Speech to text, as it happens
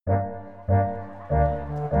Falar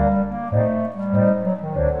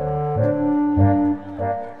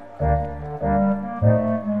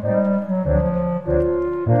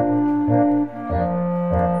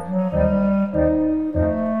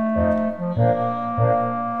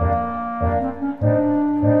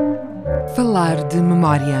de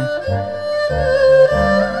memória.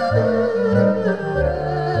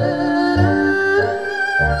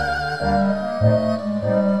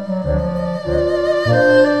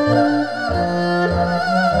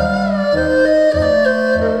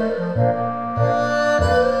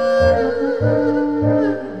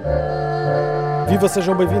 Viva,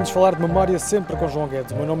 sejam bem-vindos a Falar de Memória, sempre com João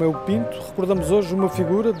Guedes. O meu nome é Hugo Pinto. Recordamos hoje uma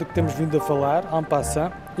figura de que temos vindo a falar, en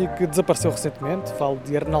passant, e que desapareceu recentemente. Falo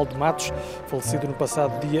de Arnaldo Matos, falecido no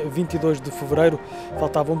passado dia 22 de fevereiro.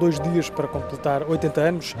 Faltavam 2 dias para completar 80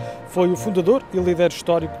 anos. Foi o fundador e líder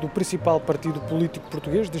histórico do principal partido político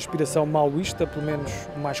português de inspiração maoísta, pelo menos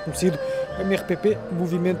o mais conhecido, o MRPP,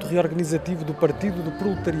 Movimento Reorganizativo do Partido do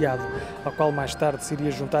Proletariado, ao qual mais tarde se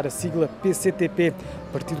iria juntar a sigla PCTP,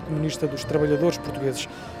 Partido Comunista dos Trabalhadores Portugueses.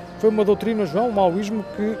 Foi uma doutrina, João, o maoísmo,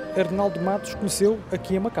 que Arnaldo Matos conheceu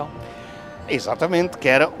aqui em Macau. Exatamente, que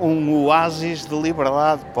era um oásis de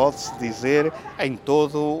liberdade, pode-se dizer, em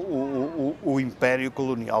todo o Império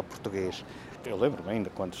Colonial Português. Eu lembro-me ainda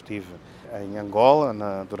quando estive em Angola,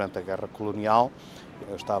 durante a Guerra Colonial.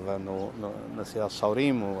 Eu estava na cidade de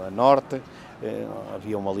Saurimo, a norte,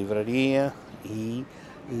 havia uma livraria e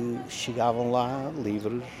chegavam lá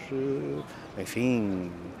livros,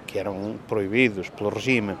 enfim, que eram proibidos pelo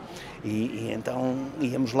regime. E então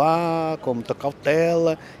íamos lá com muita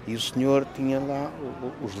cautela e o senhor tinha lá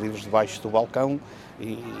os livros debaixo do balcão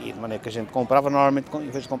e de maneira que a gente comprava, normalmente em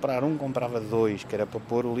vez de comprar um, comprava 2, que era para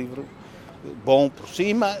pôr o livro bom por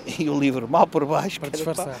cima e o livro mau por baixo, Para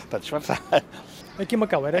disfarçar. Para disfarçar. Aqui em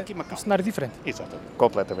Macau era um cenário diferente. Exatamente,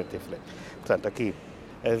 completamente diferente. Portanto, aqui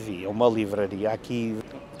havia uma livraria aqui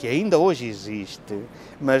que ainda hoje existe,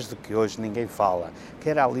 mas de que hoje ninguém fala, que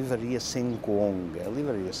era a livraria Sencoonga. A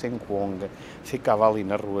livraria Sencoonga ficava ali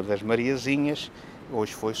na Rua das Mariazinhas.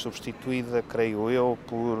 Hoje foi substituída, creio eu,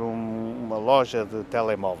 por uma loja de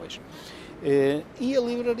telemóveis. E a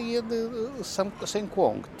livraria de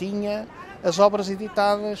Sencoonga tinha as obras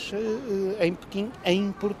editadas em Pequim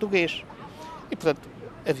em português. E, portanto,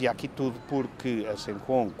 havia aqui tudo, porque a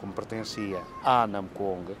Sencoonga, como pertencia à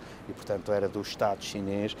Namcoong, e, portanto, era do Estado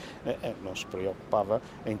chinês, não se preocupava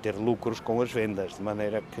em ter lucros com as vendas, de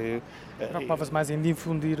maneira que... Preocupava-se mais em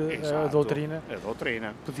difundir a doutrina. A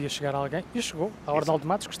doutrina. Podia chegar a alguém, e chegou, a Arnaldo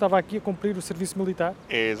Matos, que estava aqui a cumprir o serviço militar.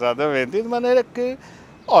 Exatamente, e de maneira que,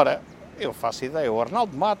 ora, eu faço ideia, o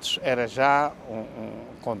Arnaldo Matos era já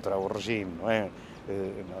contra o regime, não é?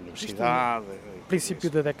 Na universidade... Princípio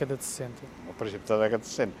da década de 60. No princípio da década de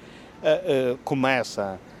 60.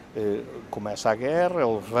 Começa a guerra,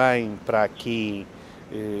 ele vem para aqui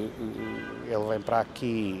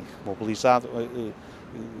mobilizado.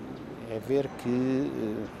 É ver que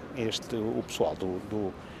o pessoal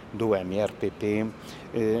do MRPP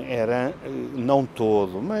era, não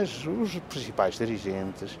todo, mas os principais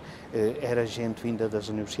dirigentes, era gente vinda das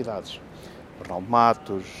universidades. Arnaldo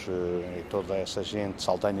Matos e toda essa gente,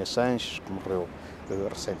 Saldanha Sanches, que morreu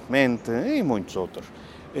recentemente, e muitos outros.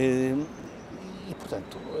 E,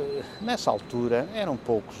 portanto, nessa altura eram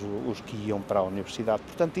poucos os que iam para a universidade.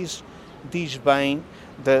 Portanto, isso diz bem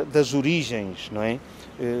das origens, não é?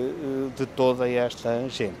 De toda esta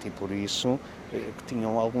gente, e por isso que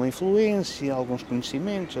tinham alguma influência, alguns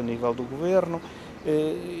conhecimentos a nível do governo,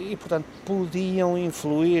 e, portanto, podiam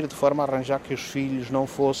influir de forma a arranjar que os filhos não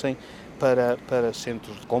fossem para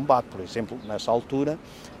centros de combate. Por exemplo, nessa altura,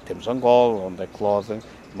 temos Angola, onde eclode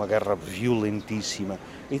uma guerra violentíssima,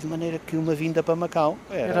 e de maneira que uma vinda para Macau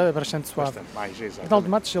era bastante suave. Arnaldo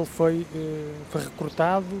Matos, ele foi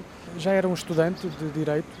recrutado, já era um estudante de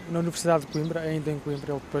Direito na Universidade de Coimbra, ainda em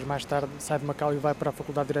Coimbra. Ele depois, mais tarde, sai de Macau e vai para a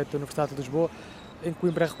Faculdade de Direito da Universidade de Lisboa. Em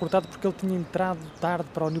Coimbra é recrutado porque ele tinha entrado tarde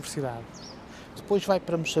para a universidade. Depois vai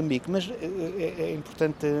para Moçambique, mas é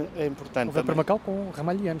importante... Ele vai para Macau com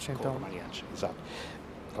Ramalhianes, então. Com Ramalhianes, exato.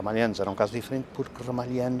 Ramalhianes era um caso diferente porque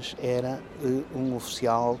Ramalhianes era um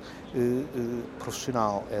oficial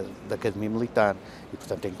profissional da Academia Militar e,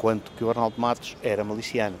 portanto, enquanto que o Arnaldo Matos era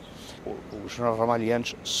miliciano. O general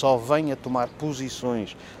Ramalhianes só vem a tomar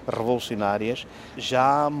posições revolucionárias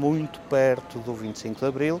já muito perto do 25 de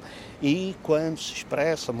Abril e quando se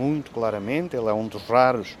expressa muito claramente, ele é um dos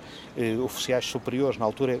raros oficiais superiores, na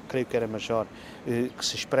altura creio que era major, que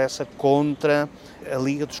se expressa contra a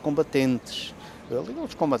Liga dos Combatentes. A Liga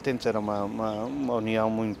dos Combatentes era uma união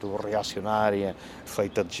muito reacionária,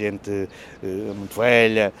 feita de gente muito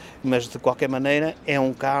velha, mas de qualquer maneira é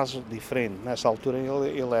um caso diferente. Nessa altura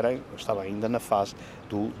ele estava ainda na fase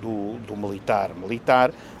do militar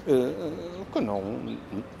que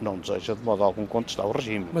não deseja de modo algum contestar o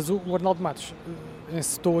regime. Mas o Arnaldo Matos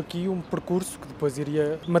encetou aqui um percurso que depois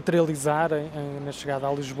iria materializar na chegada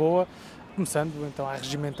a Lisboa, começando então a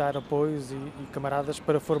regimentar apoios e camaradas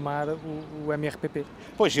para formar o MRPP.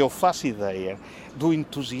 Pois eu faço ideia do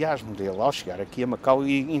entusiasmo dele ao chegar aqui a Macau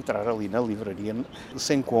e entrar ali na livraria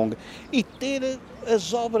Senkong e ter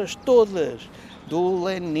as obras todas do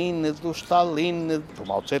Lenin, do Stalin, do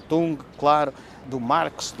Mao Tse-tung, claro, do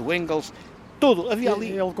Marx, do Engels, tudo. Havia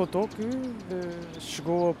ali. Ele contou que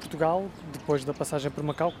chegou a Portugal, depois da passagem por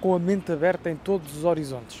Macau, com a mente aberta em todos os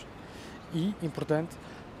horizontes. E, importante,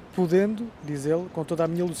 podendo, diz ele, com toda a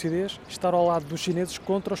minha lucidez, estar ao lado dos chineses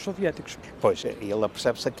contra os soviéticos. Pois, ele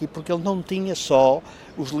apercebe-se aqui porque ele não tinha só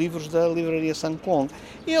os livros da livraria Senkong,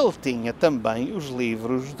 ele tinha também os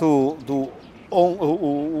livros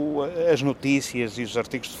as notícias e os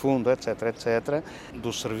artigos de fundo, etc.,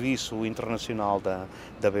 do Serviço Internacional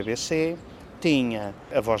da BBC, tinha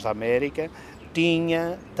a Voz da América,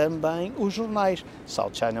 tinha também os jornais,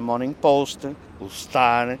 South China Morning Post, o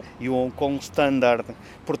Star e o Hong Kong Standard,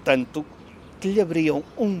 portanto, que lhe abriam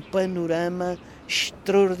um panorama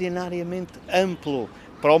extraordinariamente amplo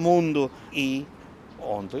para o mundo e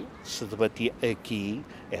onde se debatia aqui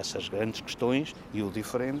essas grandes questões e o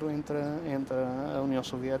diferendo entre a União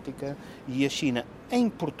Soviética e a China. Em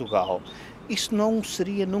Portugal, isso não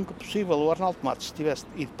seria nunca possível. O Arnaldo Matos, se tivesse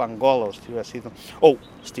ido para Angola, ou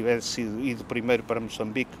se tivesse ido primeiro para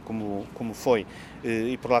Moçambique, como foi,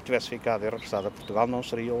 e por lá tivesse ficado e regressado a Portugal, não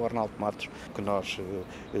seria o Arnaldo Matos que nós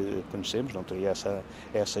conhecemos, não teria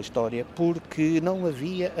essa história, porque não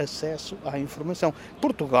havia acesso à informação.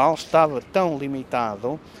 Portugal estava tão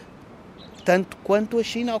limitado, tanto quanto a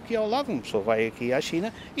China aqui ao lado. Uma pessoa vai aqui à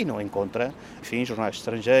China e não encontra, enfim, jornais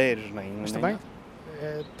estrangeiros, Mas também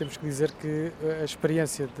temos que dizer que a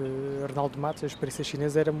experiência de Arnaldo Matos, a experiência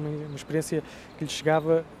chinesa, era uma experiência que lhe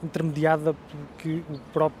chegava intermediada pelo que o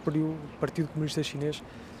próprio Partido Comunista Chinês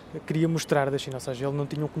queria mostrar da China, ou seja, ele não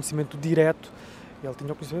tinha um conhecimento direto, ele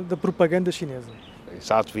tinha o conhecimento da propaganda chinesa.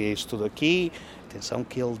 Exato, via isso tudo aqui. Atenção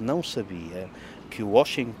que ele não sabia que o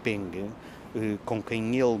Xi Jinping, com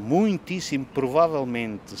quem ele muitíssimo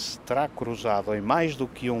provavelmente se terá cruzado em mais do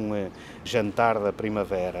que um jantar da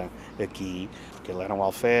primavera aqui, porque ele era um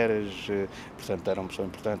alferes, portanto era uma pessoa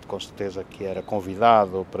importante, com certeza que era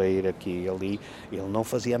convidado para ir aqui e ali, ele não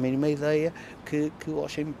fazia a mínima ideia que o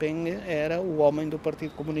Xi Jinping era o homem do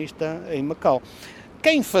Partido Comunista em Macau.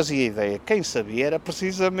 Quem fazia ideia, quem sabia, era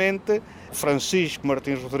precisamente Francisco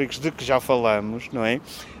Martins Rodrigues, de que já falamos, não é?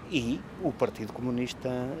 E o Partido Comunista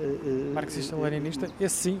marxista-leninista,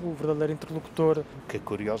 esse sim, o verdadeiro interlocutor. Que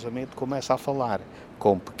curiosamente começa a falar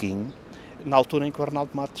com Pequim na altura em que o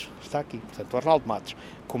Arnaldo Matos está aqui. Portanto, o Arnaldo Matos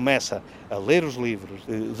começa a ler os livros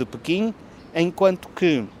de Pequim, enquanto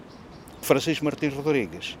que Francisco Martins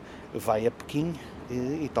Rodrigues vai a Pequim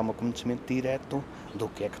e toma conhecimento direto do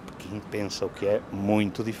que é que Pequim pensa, o que é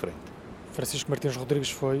muito diferente. Francisco Martins Rodrigues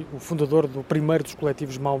foi o fundador do primeiro dos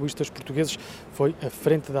coletivos maoístas portugueses, foi a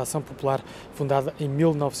Frente da Ação Popular, fundada em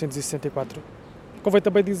 1964. Convém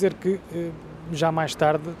também dizer que, já mais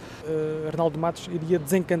tarde, Arnaldo Matos iria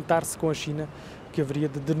desencantar-se com a China, que haveria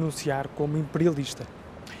de denunciar como imperialista.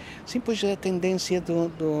 Sim, pois a tendência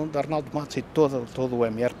do Arnaldo Matos e todo o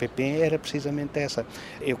MRPP era precisamente essa.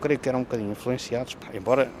 Eu creio que eram um bocadinho influenciados,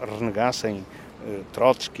 embora renegassem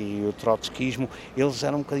Trotsky e o trotskismo, eles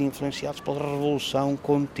eram um bocadinho influenciados pela revolução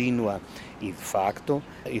contínua e, de facto,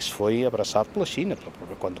 isso foi abraçado pela China.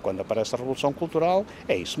 Quando aparece a revolução cultural,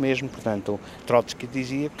 é isso mesmo. Portanto, Trotsky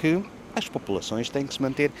dizia que as populações têm que se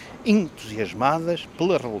manter entusiasmadas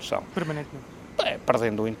pela revolução. Permanentemente.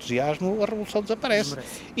 Perdendo o entusiasmo, a revolução desaparece.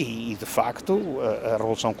 E, de facto, a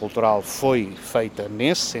revolução cultural foi feita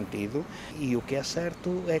nesse sentido, e o que é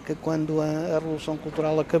certo é que quando a revolução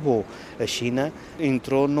cultural acabou, a China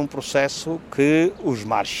entrou num processo que os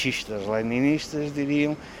marxistas-leninistas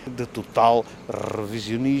diriam de total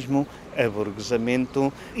revisionismo,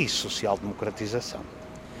 aburguesamento e social-democratização.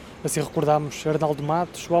 Assim recordámos Arnaldo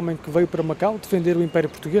Matos, o homem que veio para Macau defender o Império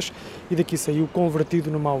Português e daqui saiu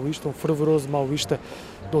convertido no maoísta, um fervoroso maoísta,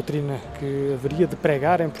 doutrina que haveria de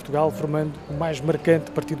pregar em Portugal, formando o mais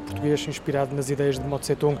marcante partido português inspirado nas ideias de Mao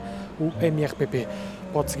Tse-tung, o MRPP.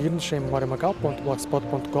 Pode seguir-nos em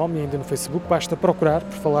memoriamacau.blogspot.com e ainda no Facebook, basta procurar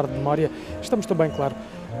por Falar de Memória. Estamos também, claro,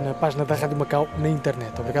 na página da Rádio Macau na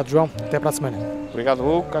internet. Obrigado, João. Até para a semana. Obrigado,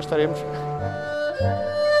 Hugo. Cá estaremos.